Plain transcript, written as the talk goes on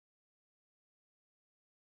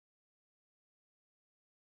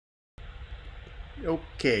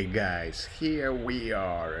Okay, guys, here we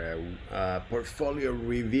are. Portfolio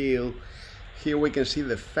reveal. Here we can see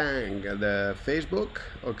the Fang, the Facebook.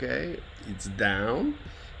 Okay, it's down.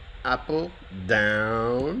 Apple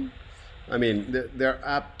down. I mean, they're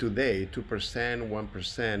up today, 2%,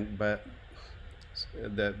 1%, but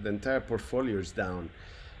the entire portfolio is down.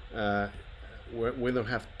 Uh, we don't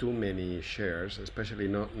have too many shares, especially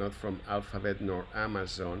not from Alphabet nor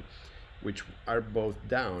Amazon, which are both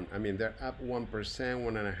down. I mean, they're up 1%,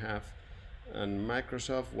 1.5%, and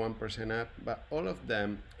Microsoft 1% up, but all of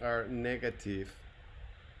them are negative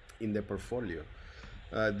in the portfolio.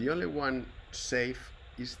 The only one safe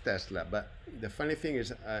is Tesla. But the funny thing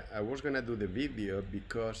is, I was gonna do the video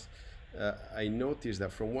because I noticed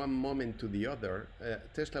that from one moment to the other,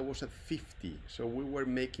 Tesla was at 50. So we were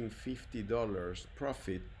making $50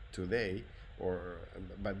 profit today, or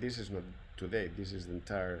but this is not today. This is the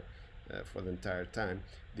entire for the entire time.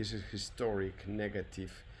 This is historic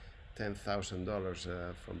negative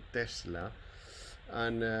 $10,000 from Tesla,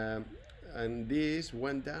 and uh, and this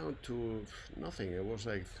went down to nothing. It was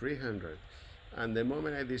like 300. And the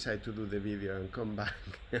moment I decide to do the video and come back,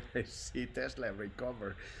 I see Tesla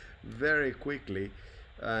recover very quickly,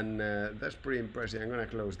 and that's pretty impressive. I'm gonna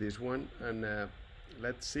close this one, and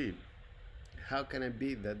let's see how can it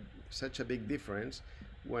be that such a big difference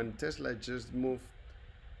when Tesla just moved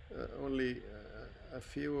only a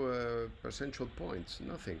few percentual points,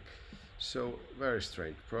 nothing. So very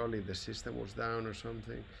strange. Probably the system was down or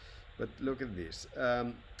something. But look at this.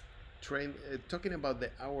 Talking about the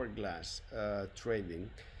hourglass trading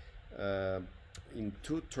uh, in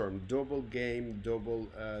two term, double game, double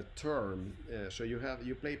term. So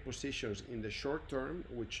you play positions in the short term,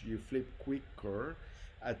 which you flip quicker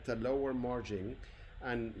at a lower margin,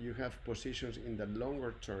 and you have positions in the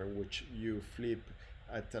longer term, which you flip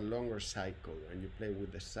at a longer cycle, and you play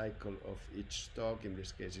with the cycle of each stock. In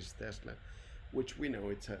this case, is Tesla, which we know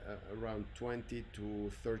it's around 20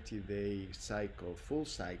 to 30-day cycle, full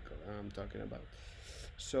cycle I'm talking about.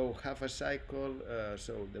 So half a cycle,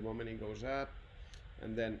 so the moment it goes up,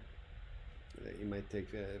 and then it might take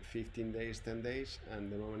 15 days, 10 days,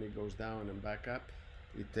 and the moment it goes down and back up,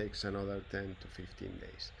 it takes another 10 to 15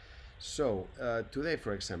 days. So today,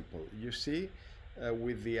 for example, you see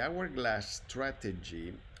with the hourglass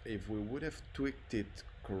strategy, if we would have tweaked it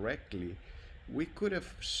correctly, we could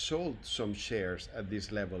have sold some shares at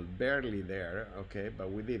this level, barely there, okay,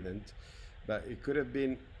 but we didn't. But it would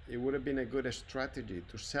have been a good strategy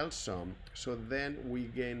to sell some, so then we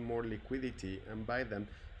gain more liquidity and buy them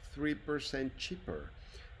 3% cheaper.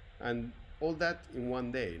 And all that in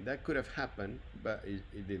one day. That could have happened, but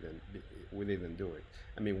it didn't. We didn't do it.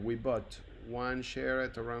 I mean, we bought one share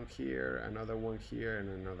at around here, another one here, and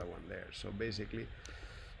another one there. So basically,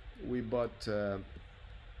 we bought a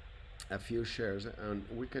few shares, and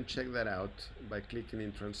we can check that out by clicking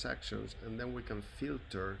in transactions, and then we can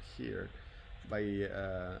filter here by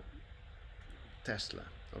Tesla.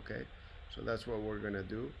 Okay, so that's what we're gonna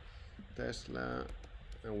do, Tesla,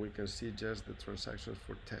 and we can see just the transactions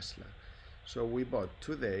for Tesla. So we bought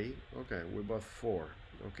today, okay, we bought four,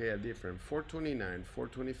 okay, a different 429,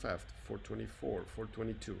 425, 424,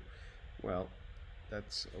 422. Well,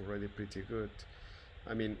 that's already pretty good.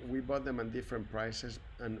 I mean, we bought them at different prices,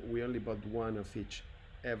 and we only bought one of each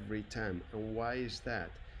every time. And why is that?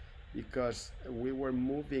 Because we were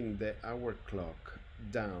moving the hour clock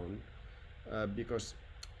down, because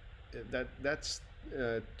that's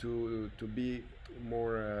to be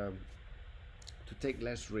more to take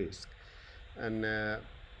less risk, and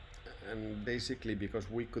basically because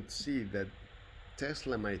we could see that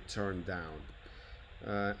Tesla might turn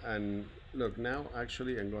down. And look, now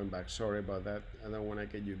actually, I'm going back. Sorry about that. I don't want to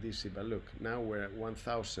get you dizzy, but look, now we're at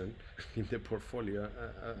 1,000 in the portfolio.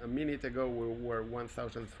 A minute ago, we were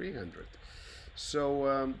 1,300.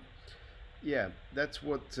 So, yeah, that's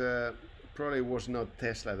what probably was not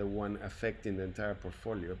Tesla the one affecting the entire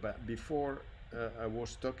portfolio. But before, I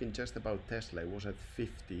was talking just about Tesla. It was at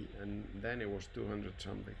 50, and then it was 200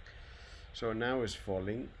 something. So now it's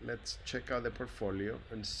falling. Let's check out the portfolio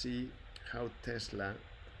and see how Tesla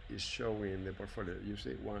is showing in the portfolio. You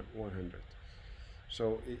see 100.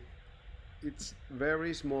 So it's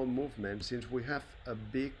very small movement, since we have a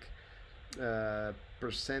big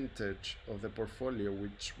percentage of the portfolio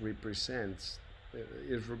which represents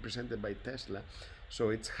is represented by Tesla. So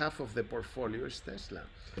it's half of the portfolio is Tesla.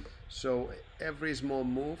 So every small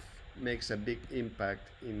move makes a big impact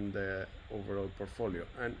in the overall portfolio.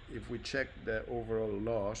 And if we check the overall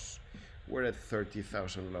loss, we're at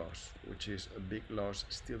 30,000 loss, which is a big loss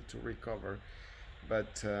still to recover,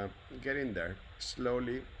 but getting there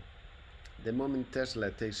slowly. the moment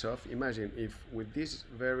Tesla takes off, imagine if with these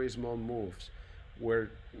very small moves we're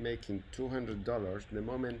making $200, the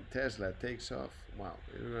moment Tesla takes off, wow,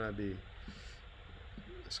 it's gonna be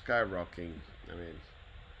skyrocketing. I mean,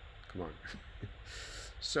 come on.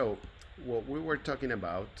 So what we were talking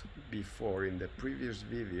about before in the previous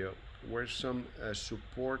video were some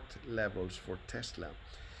support levels for Tesla.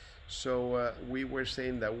 So we were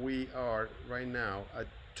saying that we are right now at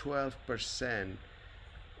 12%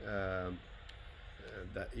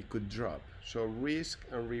 that it could drop. So risk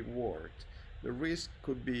and reward. The risk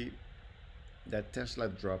could be that Tesla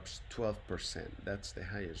drops 12%. That's the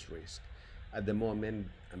highest risk. At the moment,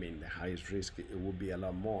 I mean, the highest risk, it would be a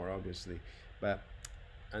lot more, obviously, but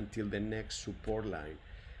until the next support line.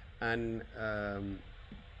 And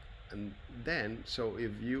then, so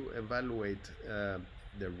if you evaluate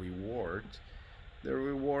the reward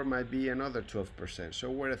might be another 12%.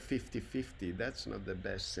 So we're at 50-50. That's not the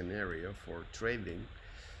best scenario for trading.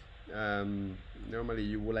 Normally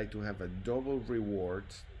you would like to have a double reward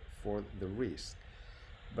for the risk.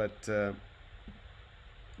 But the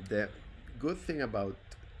good thing about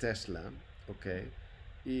Tesla, okay,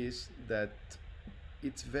 is that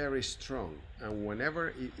it's very strong, and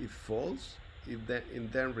whenever it falls, it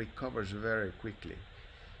then recovers very quickly.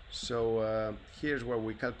 So here's where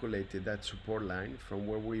we calculated that support line from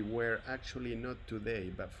where we were, actually not today,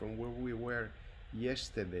 but from where we were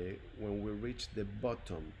yesterday when we reached the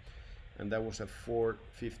bottom, and that was at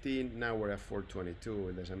 415. Now we're at 422.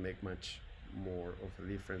 It doesn't make much more of a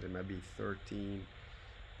difference. It might be 13%.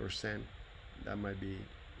 That might be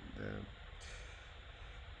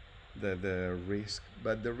the risk,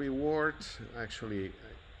 but the reward, actually,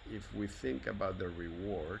 if we think about the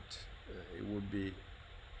reward, it would be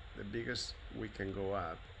the biggest we can go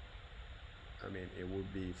up. I mean, it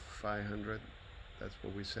would be 500. That's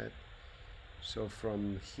what we said. So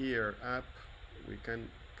from here up, we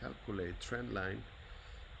can calculate trend line,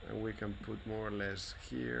 and we can put more or less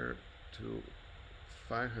here to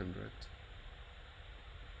 500.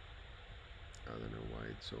 I don't know why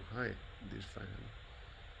it's so high, this 500.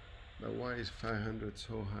 But why is 500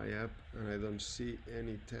 so high up and I don't see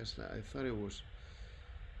any Tesla? I thought it was,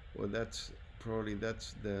 well, that's probably,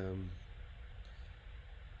 that's the,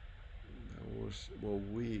 that was what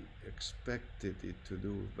we expected it to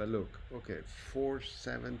do. But look, okay,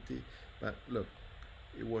 470, but look,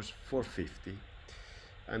 it was 450,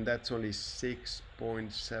 and that's only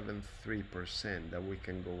 6.73% that we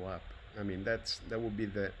can go up. I mean, that would be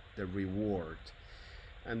the reward,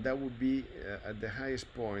 and that would be at the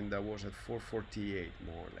highest point, that was at 448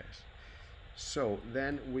 more or less. So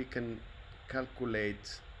then we can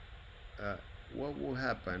calculate what will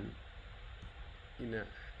happen in a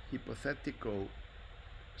hypothetical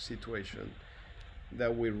situation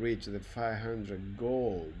that we reach the 500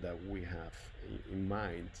 goal that we have in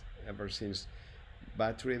mind ever since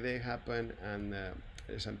Battery Day happened and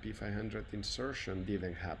S&P 500 insertion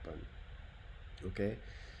didn't happen. Okay,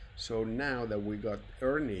 so now that we got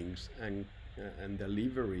earnings and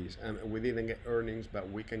deliveries, and we didn't get earnings, but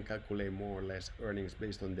we can calculate more or less earnings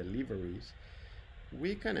based on deliveries,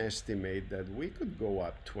 we can estimate that we could go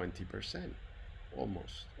up 20%,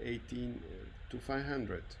 almost 18 to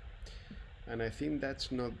 500. And I think that's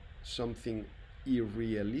not something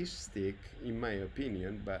unrealistic in my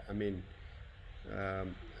opinion, but I mean,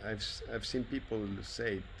 I've seen people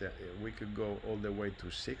say that we could go all the way to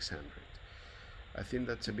 600. I think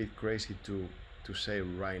that's a bit crazy to say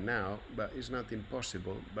right now, but it's not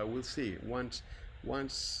impossible. But we'll see. Once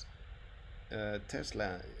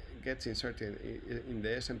Tesla gets inserted in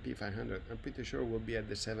the S&P 500, I'm pretty sure we'll be at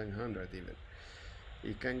the 700 even.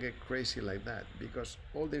 It can get crazy like that because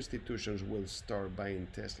all the institutions will start buying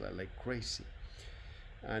Tesla like crazy.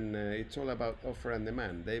 And it's all about offer and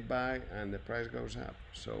demand. They buy and the price goes up.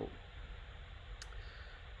 So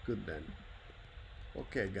good then.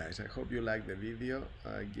 Okay guys, I hope you like the video.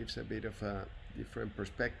 It gives a bit of a different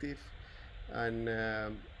perspective, and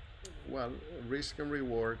well, risk and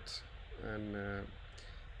reward, and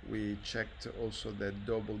we checked also the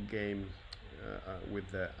double game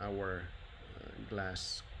with our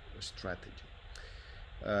glass strategy.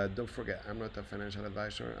 Don't forget, I'm not a financial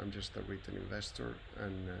advisor, I'm just a retail investor,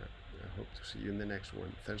 and I hope to see you in the next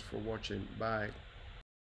one. Thanks for watching. Bye.